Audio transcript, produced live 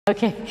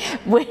Okay,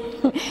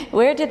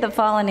 where did the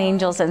fallen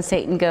angels and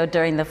Satan go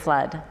during the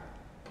flood?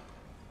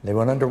 They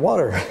went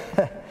underwater.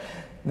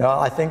 No,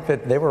 I think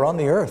that they were on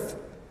the earth.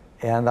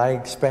 And I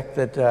expect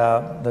that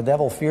the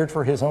devil feared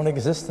for his own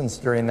existence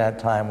during that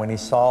time when he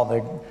saw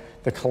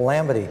the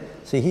calamity.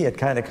 See, he had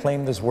kind of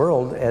claimed this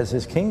world as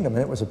his kingdom,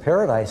 and it was a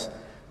paradise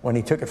when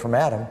he took it from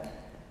Adam.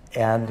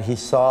 And he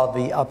saw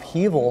the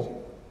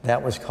upheaval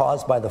that was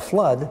caused by the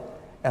flood.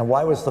 And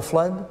why was the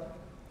flood?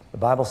 The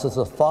Bible says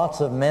the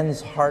thoughts of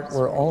men's heart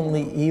were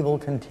only evil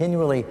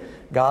continually.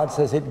 God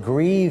says, it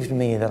grieved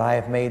me that I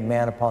have made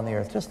man upon the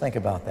earth. Just think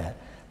about that.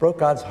 Broke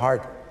God's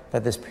heart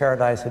that this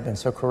paradise had been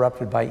so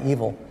corrupted by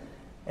evil.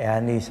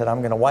 And he said, I'm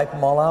going to wipe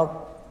them all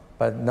out.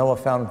 But Noah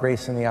found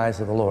grace in the eyes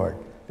of the Lord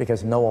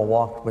because Noah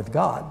walked with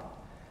God.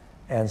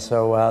 And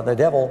so the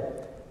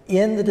devil,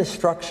 in the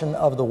destruction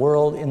of the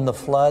world, in the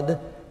flood,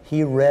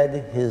 he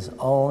read his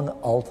own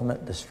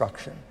ultimate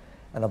destruction.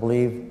 And I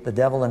believe the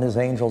devil and his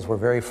angels were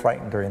very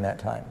frightened during that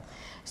time.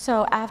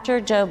 So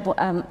after Job,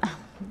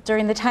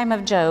 during the time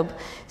of Job,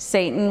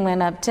 Satan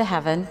went up to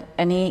heaven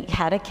and he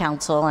had a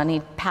council and he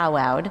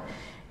powwowed.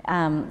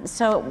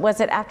 So was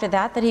it after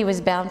that that he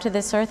was bound to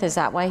this earth? Is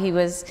that why he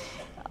was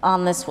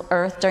on this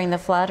earth during the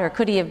flood? Or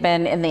could he have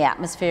been in the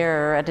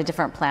atmosphere or at a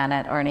different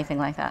planet or anything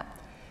like that?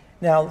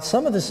 Now,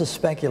 some of this is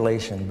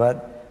speculation,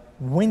 but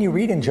when you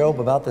read in Job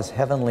about this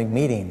heavenly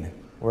meeting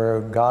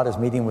where God is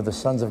meeting with the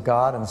sons of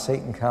God and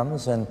Satan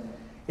comes, and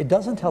it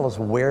doesn't tell us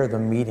where the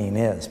meeting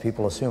is.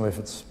 People assume if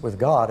it's with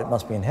God, it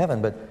must be in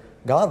heaven, but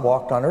God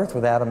walked on earth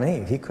with Adam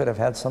and Eve. He could have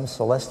had some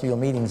celestial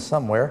meeting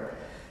somewhere.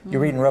 You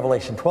read in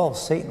Revelation 12,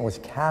 Satan was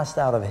cast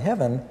out of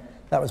heaven.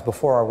 That was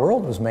before our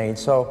world was made.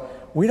 So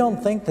we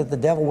don't think that the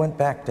devil went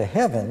back to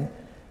heaven,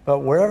 but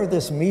wherever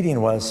this meeting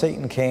was,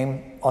 Satan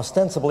came.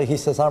 Ostensibly, he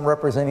says, I'm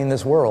representing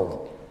this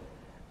world.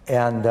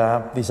 And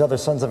these other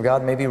sons of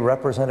God maybe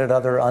represented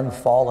other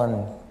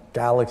unfallen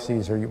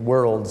galaxies or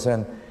worlds.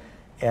 And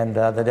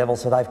the devil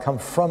said, I've come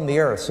from the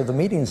earth. So the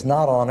meeting's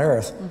not on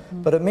earth,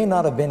 but it may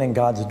not have been in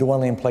God's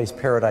dwelling place,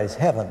 paradise,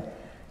 heaven.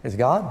 Is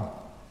God?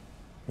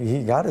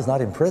 God is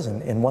not in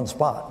prison in one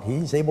spot.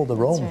 He's able to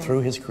roam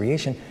through his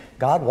creation.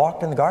 God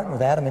walked in the garden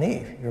with Adam and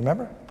Eve. You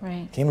remember?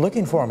 Right. Came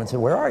looking for him and said,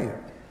 where are you?